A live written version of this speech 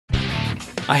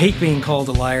I hate being called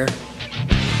a liar.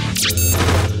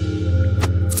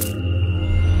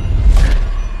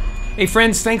 Hey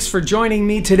friends, thanks for joining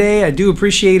me today. I do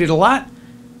appreciate it a lot.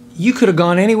 You could have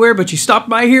gone anywhere, but you stopped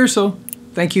by here, so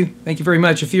thank you. Thank you very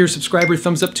much. If you're a subscriber,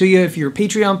 thumbs up to you. If you're a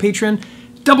Patreon patron,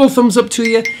 double thumbs up to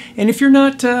you. And if you're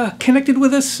not connected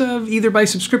with us, either by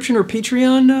subscription or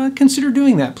Patreon, consider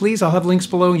doing that, please. I'll have links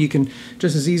below. You can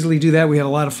just as easily do that. We have a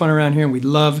lot of fun around here, and we'd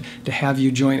love to have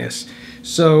you join us.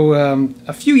 So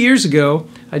a few years ago,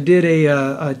 I did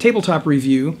a tabletop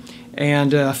review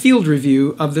and a field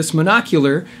review of this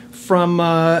Monocular from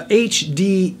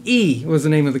HDE was the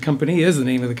name of the company, is the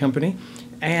name of the company.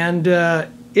 And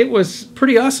it was a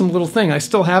pretty awesome little thing. I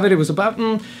still have it. It was about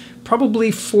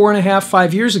probably 4.5,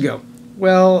 5 years ago.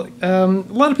 Well, a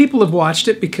lot of people have watched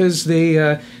it because they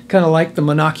kind of like the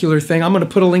Monocular thing. I'm going to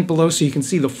put a link below so you can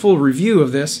see the full review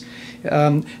of this.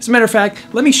 As a matter of fact,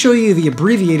 let me show you the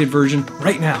abbreviated version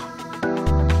right now.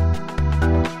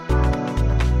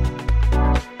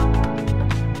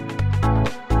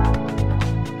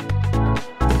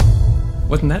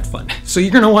 Wasn't that fun? So you're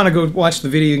going to want to go watch the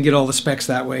video and get all the specs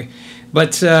that way.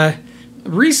 But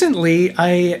recently,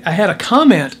 I had a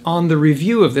comment on the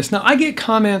review of this. Now, I get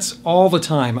comments all the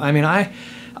time. I mean,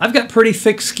 I've got pretty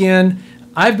thick skin.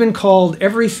 I've been called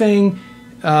everything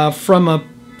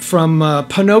from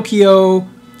Pinocchio,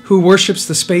 who worships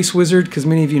the space wizard, because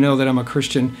many of you know that I'm a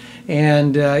Christian.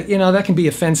 And, you know, that can be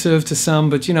offensive to some,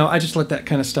 but, you know, I just let that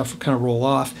kind of stuff kind of roll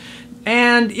off.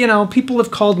 And, you know, people have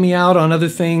called me out on other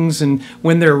things, and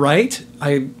when they're right,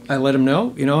 I let them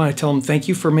know, you know, I tell them thank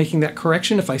you for making that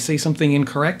correction. If I say something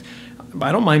incorrect,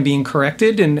 I don't mind being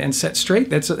corrected and set straight.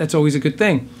 That's always a good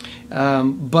thing.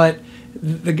 But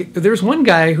there's one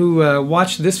guy who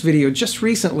watched this video just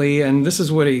recently, and this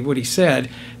is what he said.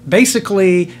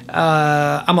 Basically,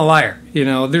 I'm a liar. You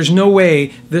know, there's no way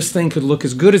this thing could look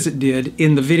as good as it did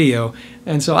in the video.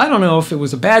 And so I don't know if it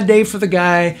was a bad day for the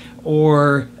guy,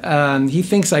 or he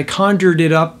thinks I conjured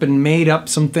it up and made up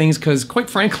some things, because quite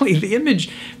frankly, the image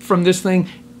from this thing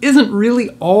isn't really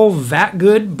all that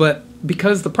good. But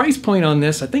because the price point on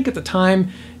this, I think at the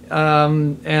time,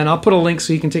 and I'll put a link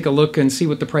so you can take a look and see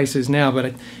what the price is now, but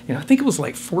I think it was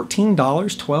like $14,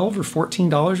 $12 or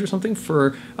 $14 or something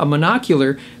for a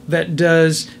Monocular that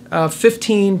does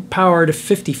 15 power to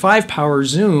 55 power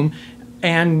zoom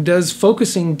and does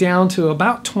focusing down to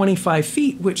about 25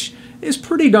 feet, which is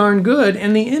pretty darn good,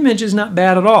 and the image is not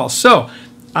bad at all. So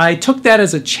I took that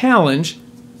as a challenge,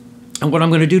 and what I'm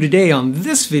going to do today on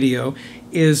this video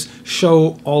is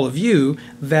show all of you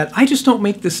that I just don't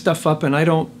make this stuff up, and I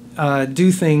don't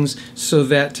do things so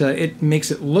that it makes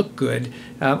it look good.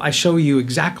 I show you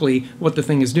exactly what the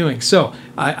thing is doing. So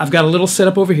I've got a little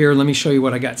setup over here. Let me show you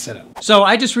what I got set up. So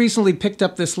I just recently picked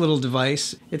up this little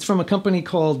device. It's from a company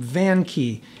called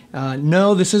VanKey.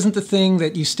 No, this isn't the thing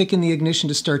that you stick in the ignition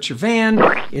to start your van.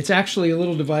 It's actually a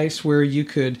little device where you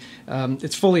could,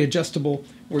 it's fully adjustable,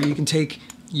 where you can take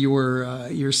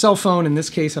your cell phone. In this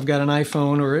case, I've got an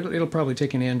iPhone, or it'll probably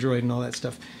take an Android and all that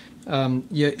stuff.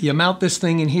 You mount this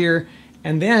thing in here,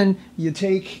 and then you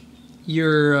take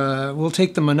your, we'll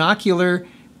take the Monocular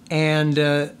and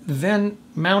then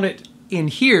mount it in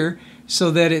here so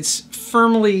that it's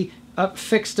firmly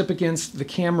fixed up against the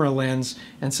camera lens,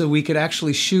 and so we could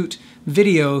actually shoot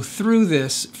video through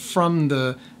this from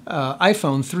the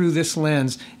iPhone through this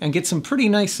lens and get some pretty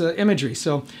nice imagery.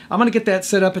 So I'm going to get that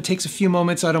set up. It takes a few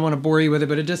moments. I don't want to bore you with it,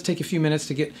 but it does take a few minutes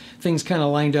to get things kind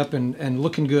of lined up and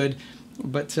looking good.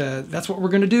 But that's what we're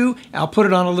going to do. I'll put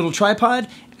it on a little tripod,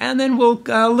 and then we'll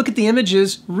look at the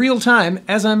images real time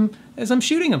as I'm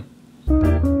shooting them.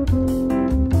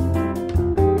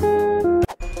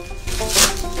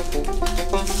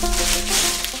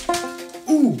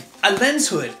 Ooh, a lens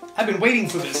hood. I've been waiting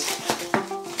for this.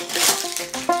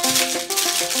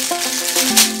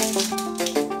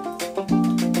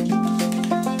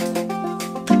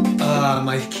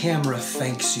 My camera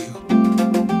thanks you.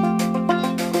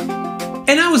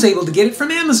 And I was able to get it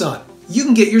from Amazon. You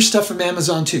can get your stuff from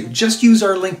Amazon too. Just use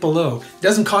our link below. It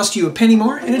doesn't cost you a penny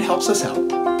more, and it helps us out.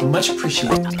 Much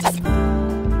appreciated.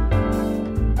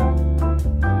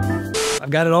 I've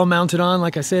got it all mounted on.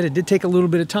 Like I said, it did take a little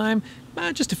bit of time,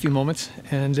 just a few moments.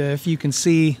 And if you can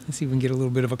see, let's see if we can get a little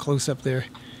bit of a close-up there.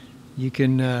 You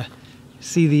can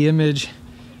see the image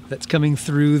that's coming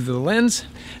through the lens.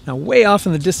 Now, way off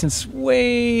in the distance,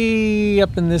 way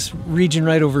up in this region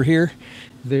right over here,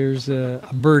 there's a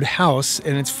bird house,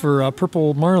 and it's for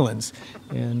purple marlins.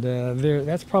 And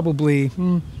that's probably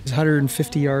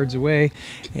 150 yards away,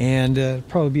 and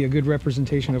probably be a good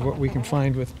representation of what we can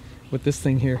find with this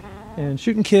thing here. And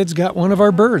Shooting Kid's got one of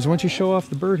our birds. Why don't you show off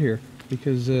the bird here?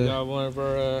 because got one of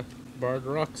our barred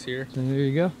rocks here. and there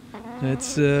you go.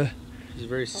 That's He's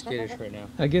very skittish right now.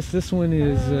 I guess this one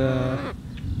is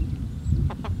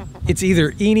it's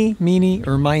either eeny, meeny,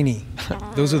 or miny.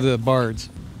 Those are the bards.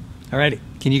 Alrighty,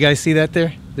 can you guys see that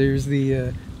there? There's the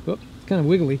oh, it's kind of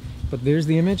wiggly, but there's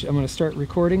the image. I'm going to start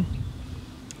recording,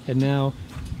 and now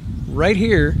right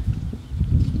here,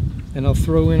 and I'll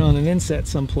throw in on an inset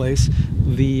someplace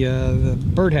the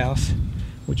birdhouse,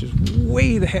 which is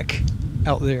way the heck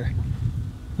out there.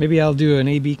 Maybe I'll do an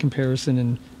A/B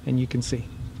comparison and you can see.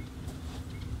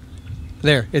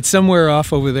 There, it's somewhere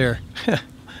off over there,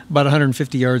 about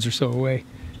 150 yards or so away.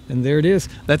 And there it is.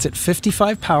 That's at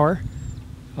 55 power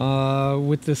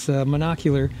with this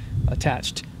monocular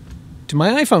attached to my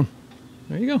iPhone.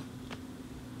 There you go.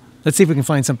 Let's see if we can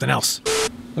find something else.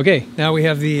 Okay, now we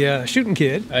have the shooting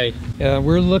kid. Hey.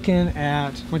 We're looking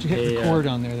at, why don't you hit record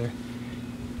on there.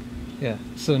 Yeah,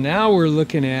 so now we're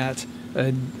looking at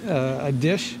a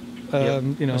dish,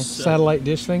 you know, satellite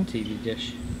dish thing. TV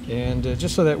dish. And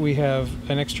just so that we have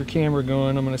an extra camera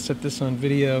going, I'm going to set this on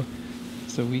video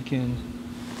so you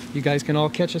guys can all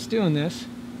catch us doing this.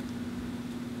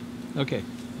 Okay,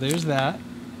 there's that.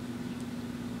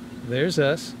 There's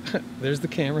us. There's the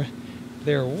camera.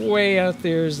 They're way out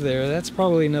there. That's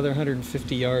probably another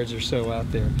 150 yards or so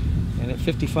out there. And at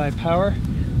 55 power,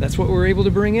 that's what we're able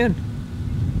to bring in.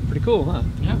 Pretty cool, huh?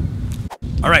 Yeah.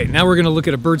 All right, now we're going to look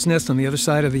at a bird's nest on the other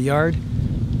side of the yard.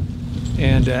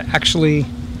 And actually,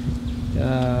 go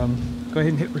ahead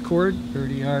and hit record. There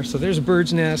you are. So there's a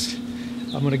bird's nest.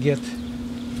 I'm going to get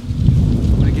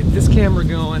this camera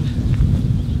going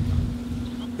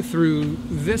through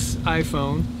this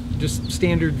iPhone, just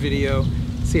standard video.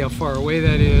 See how far away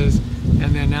that is,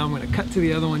 and then now I'm going to cut to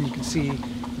the other one. You can see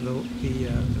the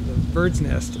bird's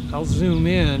nest. I'll zoom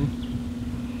in,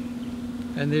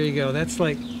 and there you go. That's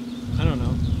like, I don't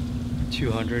know,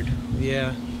 200.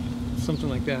 Yeah, something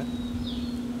like that.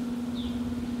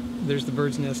 There's the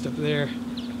bird's nest up there.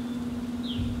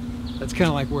 That's kind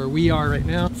of like where we are right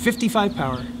now. 55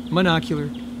 power,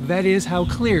 monocular. That is how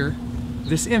clear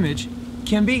this image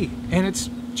can be, and it's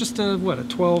just a what, a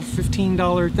 $12,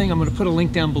 $15 thing. I'm going to put a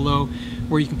link down below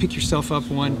where you can pick yourself up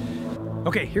one.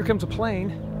 Okay, here comes a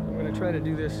plane. I'm going to try to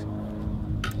do this.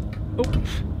 Oh,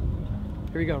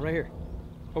 here we go, right here.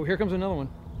 Oh, here comes another one.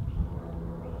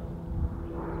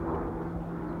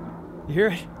 You hear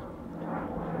it?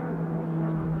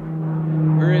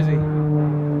 Where is he?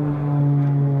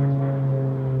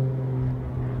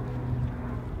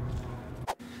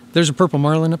 There's a purple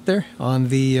marlin up there on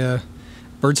the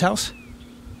bird's house.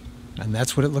 And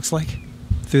that's what it looks like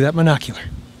through that monocular.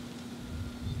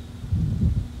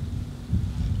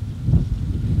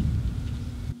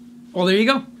 Well, there you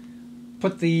go.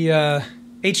 Put the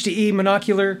HDE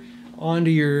monocular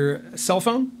onto your cell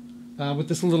phone with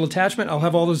this little attachment. I'll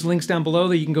have all those links down below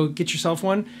that you can go get yourself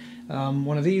one.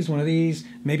 One of these,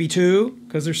 maybe two,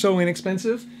 because they're so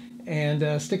inexpensive.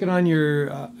 And stick it on your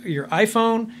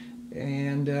iPhone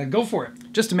and go for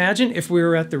it. Just imagine if we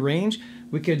were at the range,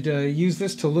 we could use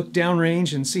this to look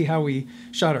downrange and see how we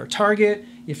shot our target.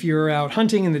 If you're out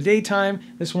hunting in the daytime,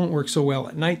 this won't work so well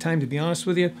at nighttime, to be honest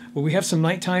with you. But we have some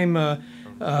nighttime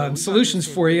solutions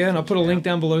for you, and I'll put a link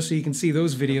down below so you can see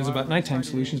those videos about nighttime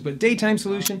solutions. But daytime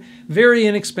solution, very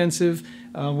inexpensive,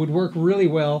 would work really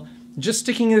well. Just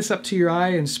sticking this up to your eye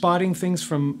and spotting things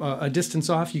from a distance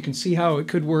off, you can see how it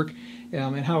could work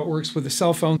and how it works with a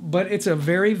cell phone. But it's a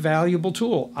very valuable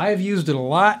tool. I've used it a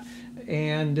lot,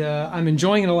 and I'm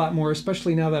enjoying it a lot more,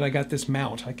 especially now that I got this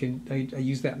mount. I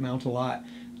use that mount a lot,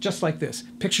 just like this.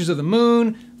 Pictures of the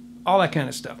moon, all that kind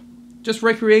of stuff. Just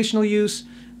recreational use,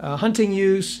 hunting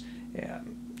use.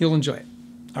 You'll enjoy it.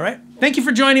 All right. Thank you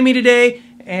for joining me today.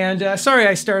 And sorry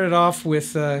I started off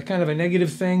with kind of a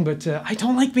negative thing, but I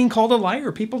don't like being called a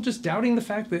liar. People just doubting the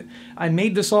fact that I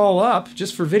made this all up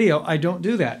just for video. I don't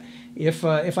do that. If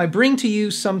I bring to you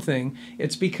something,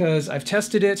 it's because I've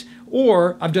tested it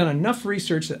or I've done enough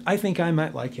research that I think I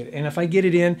might like it. And if I get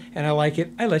it in and I like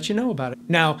it, I let you know about it.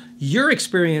 Now, your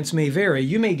experience may vary.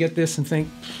 You may get this and think,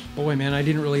 boy, man, I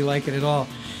didn't really like it at all.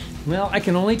 Well, I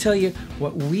can only tell you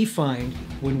what we find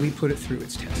when we put it through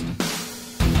its test.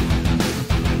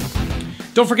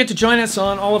 Don't forget to join us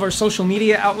on all of our social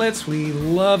media outlets. We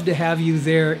love to have you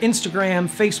there. Instagram,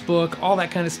 Facebook, all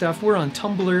that kind of stuff. We're on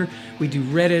Tumblr. We do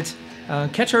Reddit.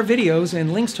 Catch our videos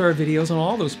and links to our videos on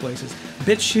all those places.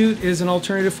 BitChute is an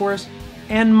alternative for us.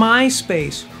 And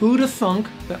MySpace. Who'd have thunk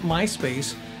that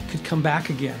MySpace could come back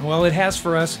again? Well, it has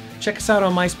for us. Check us out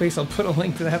on MySpace. I'll put a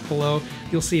link to that below.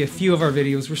 You'll see a few of our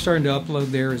videos. We're starting to upload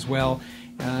there as well.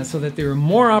 so that there are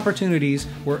more opportunities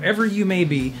wherever you may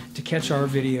be to catch our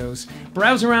videos.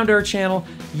 Browse around our channel,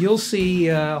 you'll see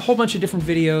a whole bunch of different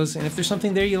videos, and if there's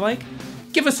something there you like,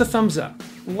 give us a thumbs up.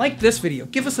 Like this video,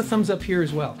 give us a thumbs up here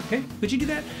as well, okay? Would you do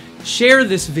that? Share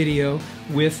this video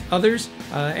with others,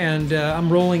 and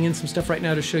I'm rolling in some stuff right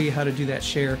now to show you how to do that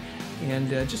share. And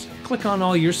just click on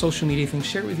all your social media things,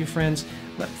 share it with your friends,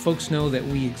 let folks know that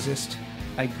we exist.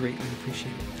 I greatly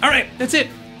appreciate it. All right, that's it.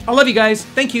 I love you guys.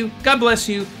 Thank you. God bless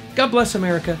you. God bless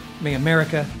America. May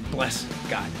America bless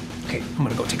God. Okay, I'm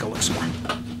gonna go take a look some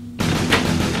more.